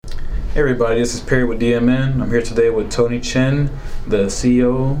Hey everybody, this is Perry with DMN. I'm here today with Tony Chen, the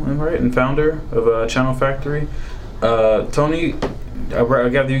CEO and founder of Channel Factory. Tony, I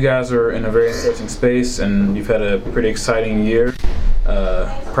gather you guys are in a very interesting space and you've had a pretty exciting year,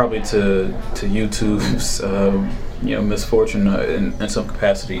 probably to YouTube's misfortune in some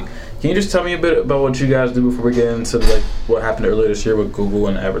capacity. Can you just tell me a bit about what you guys do before we get into what happened earlier this year with Google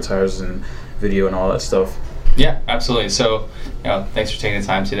and advertisers and video and all that stuff? Yeah, absolutely. So, thanks for taking the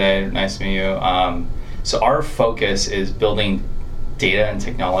time today. Nice to meet you. So our focus is building data and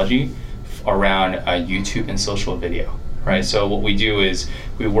technology around YouTube and social video, right? So what we do is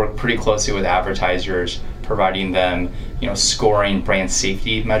we work pretty closely with advertisers, providing them, scoring brand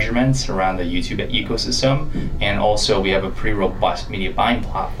safety measurements around the YouTube ecosystem, and also we have a pretty robust media buying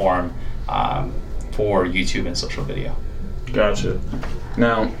platform for YouTube and social video. Gotcha.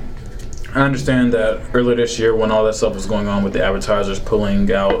 Now, I understand that earlier this year when all that stuff was going on with the advertisers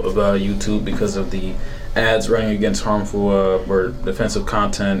pulling out of YouTube because of the ads running against harmful or offensive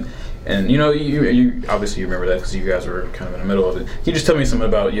content, and you obviously remember that because you guys were kind of in the middle of it. Can you just tell me something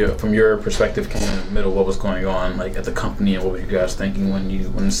about from your perspective, kind of in the middle, what was going on at the company and what were you guys thinking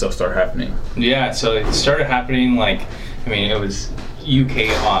when stuff started happening? Yeah, so it started happening it was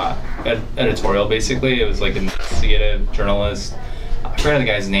UK editorial basically. It was like an investigative journalist. I forgot the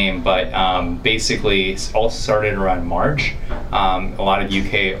guy's name, but basically it all started around March. A lot of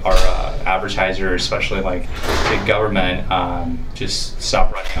UK advertisers, especially the government, just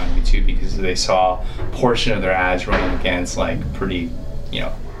stopped running on YouTube because they saw a portion of their ads running against pretty,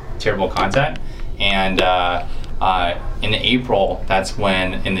 terrible content. And in April, that's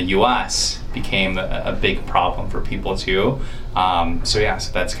when in the US became a big problem for people too. So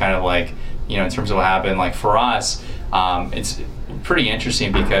that's kind of in terms of what happened. For us, it's pretty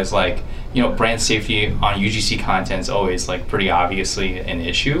interesting because brand safety on UGC content is always pretty obviously an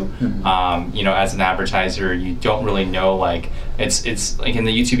issue. Mm-hmm. As an advertiser, you don't really know it's in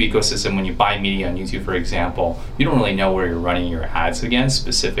the YouTube ecosystem. When you buy media on YouTube, for example, you don't really know where you're running your ads against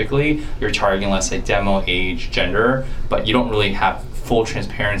specifically. You're targeting, let's say, demo, age, gender, but you don't really have full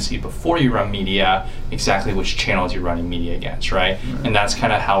transparency before you run media exactly which channels you're running media against, right? Mm-hmm. And that's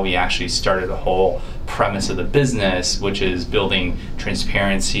kind of how we actually started the whole premise of the business, which is building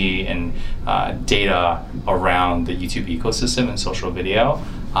transparency and data around the YouTube ecosystem and social video.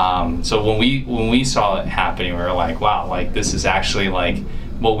 So when we saw it happening, we were like, wow, this is actually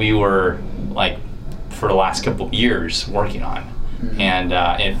what we were for the last couple of years working on. Mm-hmm.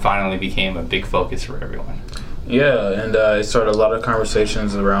 And it finally became a big focus for everyone. Yeah, and it started a lot of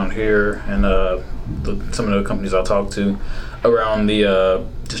conversations around here and some of the companies I talked to around the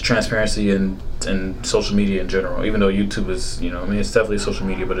just transparency and social media in general. Even though YouTube is, it's definitely social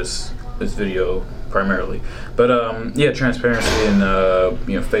media, but it's video primarily. But transparency and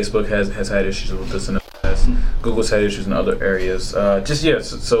Facebook has had issues with this in the past. Google's had issues in other areas.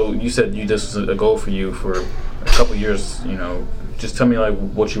 So you said this was a goal for you for a couple years. Just tell me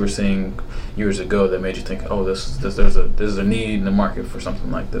what you were seeing years ago that made you think, oh, there's a need in the market for something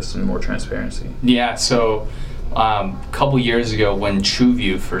like this and more transparency. Yeah, so a couple years ago when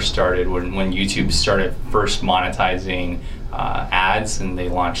TrueView first started, when YouTube started first monetizing ads, and they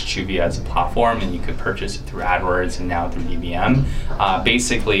launched TrueView as a platform, and you could purchase it through AdWords and now through DBM.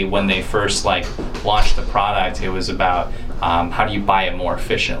 Basically, when they first launched the product, it was about how do you buy it more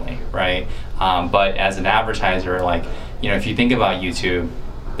efficiently, right? But as an advertiser, if you think about YouTube,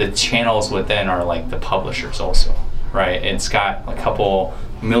 the channels within are the publishers also, right? It's got a couple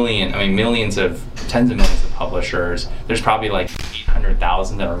million, tens of millions of publishers. There's probably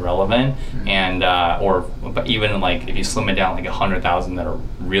 800,000 that are relevant, and but even if you slim it down, 100,000 that are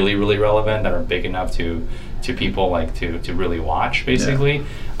really, really relevant, that are big enough to people to really watch, basically.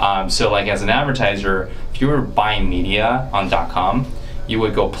 Yeah. So as an advertiser, if you were buying media on .com, you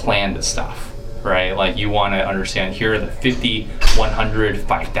would go plan the stuff. Right, you want to understand, here are the 50, 100,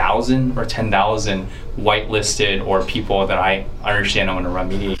 5,000, or 10,000 whitelisted or people that I understand I'm going to run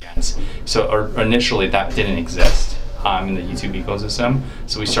media against. So initially that didn't exist in the YouTube ecosystem.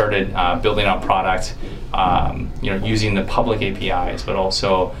 So we started building out product, using the public APIs, but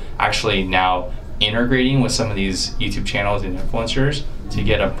also actually now integrating with some of these YouTube channels and influencers to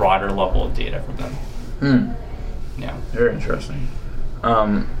get a broader level of data from them. Yeah, very interesting.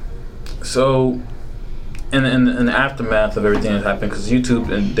 So, in the aftermath of everything that happened, because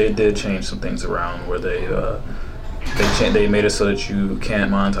YouTube, and they did change some things around where they made it so that you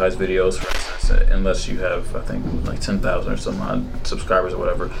can't monetize videos, for instance, unless you have, I think, 10,000 or some odd subscribers or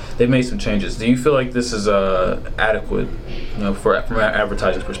whatever. They've made some changes. Do you feel like this is adequate, from an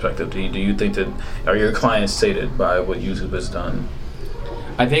advertiser's perspective? Do you think that, are your clients sated by what YouTube has done?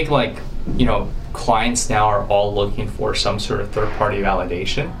 I think like, you know, clients now are all looking for some sort of third-party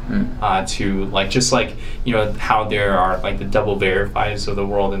validation to like, just like, you know, how there are like the double verifies of the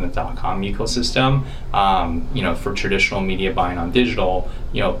world in the .com ecosystem, you know, for traditional media buying on digital,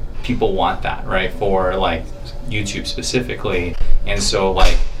 you know, people want that, right, for like YouTube specifically. And so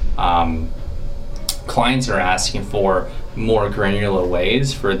like clients are asking for more granular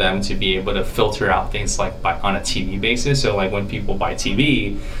ways for them to be able to filter out things like on a TV basis. So like when people buy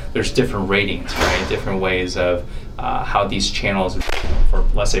TV, there's different ratings, right? Different ways of how these channels, for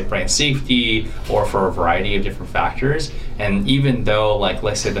let's say brand safety or for a variety of different factors. And even though like,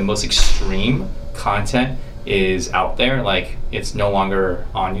 let's say the most extreme content is out there, like it's no longer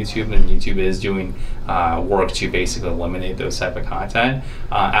on YouTube, and YouTube is doing work to basically eliminate those type of content,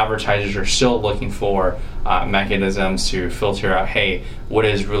 advertisers are still looking for mechanisms to filter out, hey, what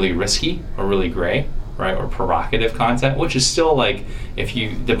is really risky or really gray, right, or provocative content, which is still like, if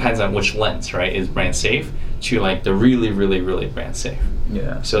you, depends on which lens, right, is brand safe, to like the really, really, really brand safe.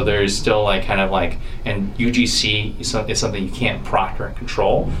 Yeah. So there's still like kind of like, and UGC is something you can't proctor and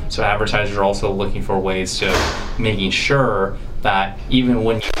control. So advertisers are also looking for ways to making sure that even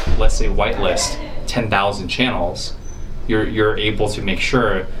when you, let's say, whitelist 10,000 channels, you're able to make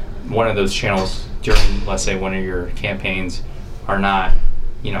sure one of those channels during, let's say, one of your campaigns are not,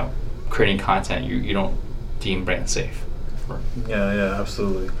 you know, creating content you don't deem brand safe. Yeah,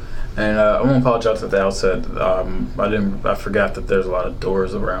 absolutely. And I want to apologize at the outset. I forgot that there's a lot of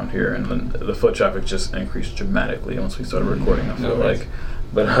doors around here, and the foot traffic just increased dramatically once we started recording. I feel like,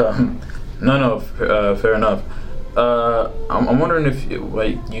 but fair enough. I'm wondering if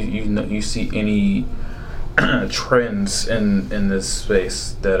you see any trends in this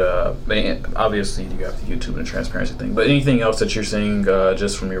space that obviously you have the YouTube and transparency thing, but anything else that you're seeing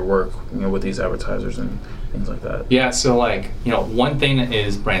just from your work, you know, with these advertisers and things like that? Yeah, so like, you know, one thing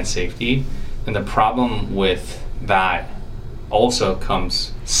is brand safety, and the problem with that also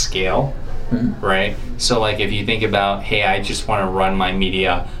comes scale, right? So like if you think about, hey, I just want to run my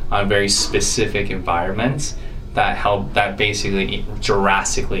media on very specific environments, that basically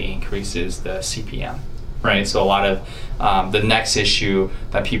drastically increases the CPM, right? So a lot of the next issue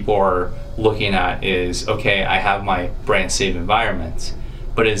that people are looking at is, okay, I have my brand safe environment,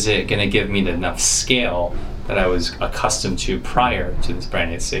 but is it going to give me enough scale that I was accustomed to prior to this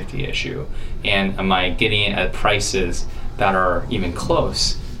brand safety issue? And am I getting it at prices that are even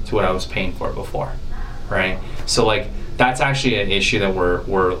close to what I was paying for it before, right? So like that's actually an issue that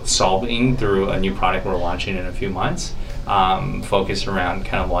we're solving through a new product we're launching in a few months, focused around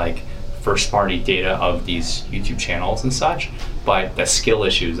kind of like first party data of these YouTube channels and such. But the skill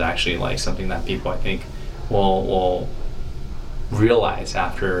issue is actually like something that people, I think, will realize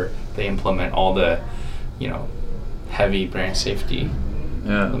after they implement all the, you know, heavy brand safety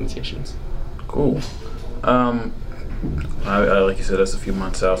limitations. Cool. I like you said, that's a few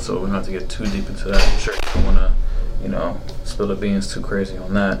months out, so we don't have to get too deep into that. I'm sure you don't want to, you know, spill the beans too crazy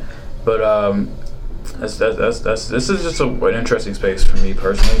on that. But this is just an interesting space for me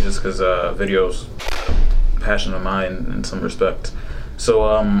personally, just because video's a passion of mine in some respect.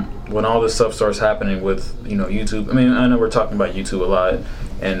 So when all this stuff starts happening with, you know, YouTube, I mean, I know we're talking about YouTube a lot,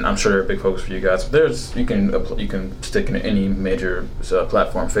 and I'm sure they're a big focus for you guys. But you can stick in any major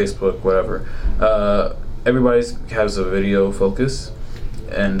platform, Facebook, whatever. Everybody has a video focus,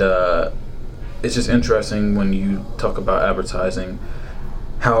 and it's just interesting when you talk about advertising,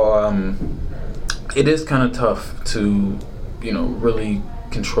 how it is kind of tough to, you know, really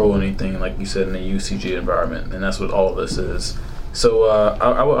control anything, like you said, in a UCG environment, and that's what all of this is. So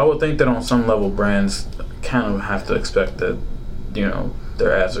I would think that on some level, brands kind of have to expect that, you know,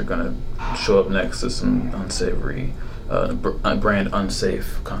 their ads are going to show up next to some unsavory, brand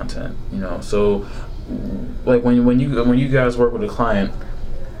unsafe content. You know, so like when you guys work with a client,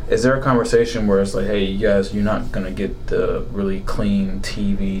 is there a conversation where it's like, hey, you guys, you're not going to get the really clean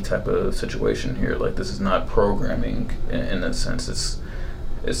TV type of situation here? Like, this is not programming in a sense.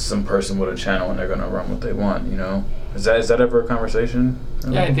 It's some person with a channel and they're going to run what they want, you know? Is that ever a conversation?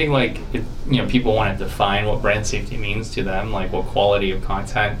 Yeah, I think like, you know, people want to define what brand safety means to them, like what quality of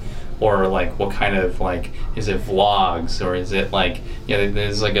content, or like what kind of, like, is it vlogs, or is it like, you know,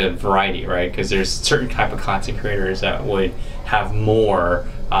 there's like a variety, right? Because there's certain type of content creators that would have more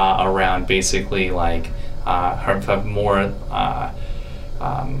around basically like have more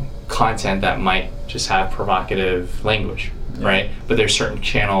content that might just have provocative language, right? But there's certain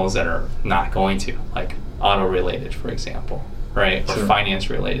channels that are not going to, like auto related, for example, right? Or finance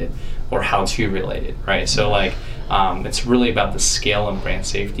related, or how-to related, right? So like it's really about the scale and brand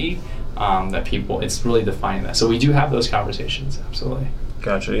safety that people, it's really defining that. So we do have those conversations, absolutely.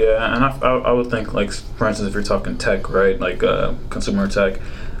 Gotcha. Yeah, and I would think, like, for instance, if you're talking tech, right, like consumer tech,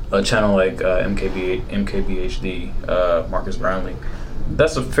 a channel like MKBHD, Marcus Brownlee,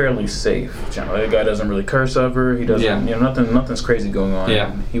 that's a fairly safe channel. That guy doesn't really curse ever. He doesn't, nothing's crazy going on.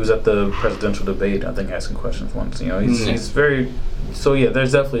 Yeah. He was at the presidential debate, I think, asking questions once. He's very. So yeah,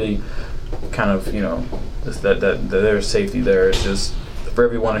 there's definitely kind of that there's safety there. It's just for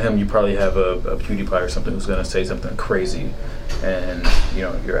every one of him, you probably have a PewDiePie or something who's going to say something crazy, and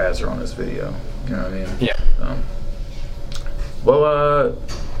your ads are on this video. You know what I mean? Yeah. Well,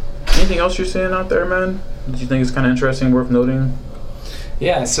 anything else you're seeing out there, man? Do you think it's kind of interesting, worth noting?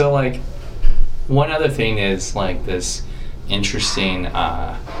 Yeah, so like one other thing is like this interesting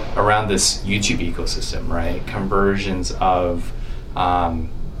around this YouTube ecosystem, right? Conversions of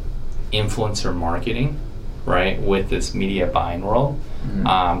influencer marketing, right, with this media buying world.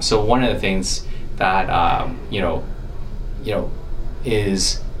 Mm-hmm. So one of the things that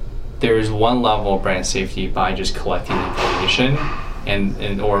is there's one level of brand safety by just collecting information.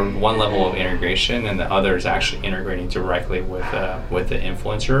 And or one level of integration, and the other is actually integrating directly with the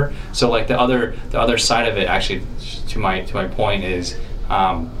influencer. So like the other side of it, actually, to my point is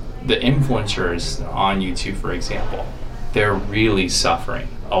the influencers on YouTube, for example, they're really suffering.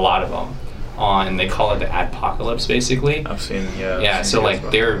 A lot of them and they call it the adpocalypse, basically. I've seen So like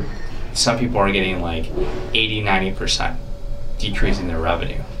some people are getting like 80-90% decrease in their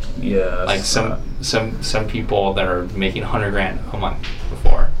revenue. Yeah, like some people that are making $100,000 a month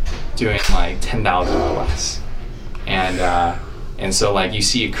before doing like 10,000 or less, and so like you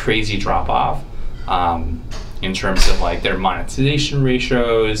see a crazy drop off in terms of like their monetization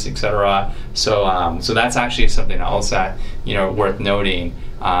ratios, etc. So that's actually something else that worth noting,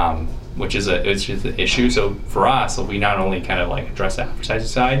 which is an issue. So for us, we not only kind of like address the advertising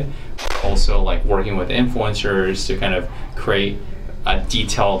side, but also like working with influencers to kind of create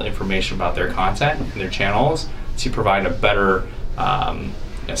detailed information about their content and their channels to provide a better,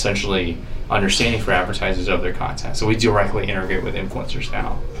 essentially, understanding for advertisers of their content. So we directly integrate with influencers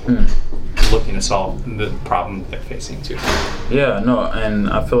now, looking to solve the problem they're facing too. Yeah, no, and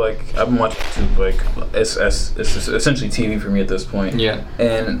I feel like I've been watching YouTube, like it's essentially TV for me at this point. Yeah.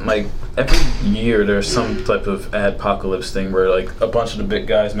 And like every year there's some type of adpocalypse thing where like a bunch of the big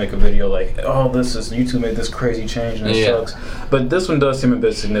guys make a video like, oh, YouTube made this crazy change and it sucks. But this one does seem a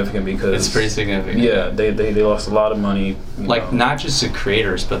bit significant because it's pretty significant. Yeah, they lost a lot of money. Not just the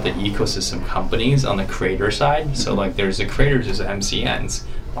creators, but the ecosystem companies on the creator side. Mm-hmm. So like there's the creators, there's the MCNs.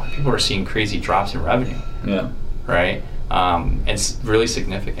 A lot of people are seeing crazy drops in revenue. Yeah. Right? It's really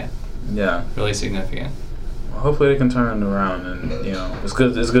significant. Yeah. Really significant. Well, hopefully they can turn it around, and it's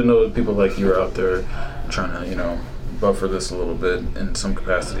good to know that people like you are out there trying to buffer this a little bit in some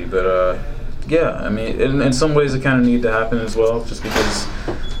capacity. But yeah, I mean, in some ways it kind of need to happen as well, just because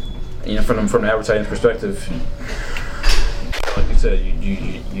from the advertising perspective, like you said,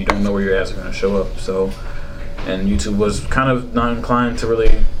 you don't know where your ads are going to show up. So, and YouTube was kind of not inclined to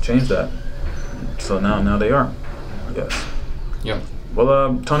really change that. So now they are, I guess. Yep.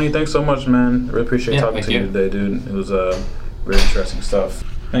 Well, Tony, thanks so much, man. I really appreciate talking to you today, dude. It was really interesting stuff.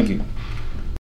 Thank you.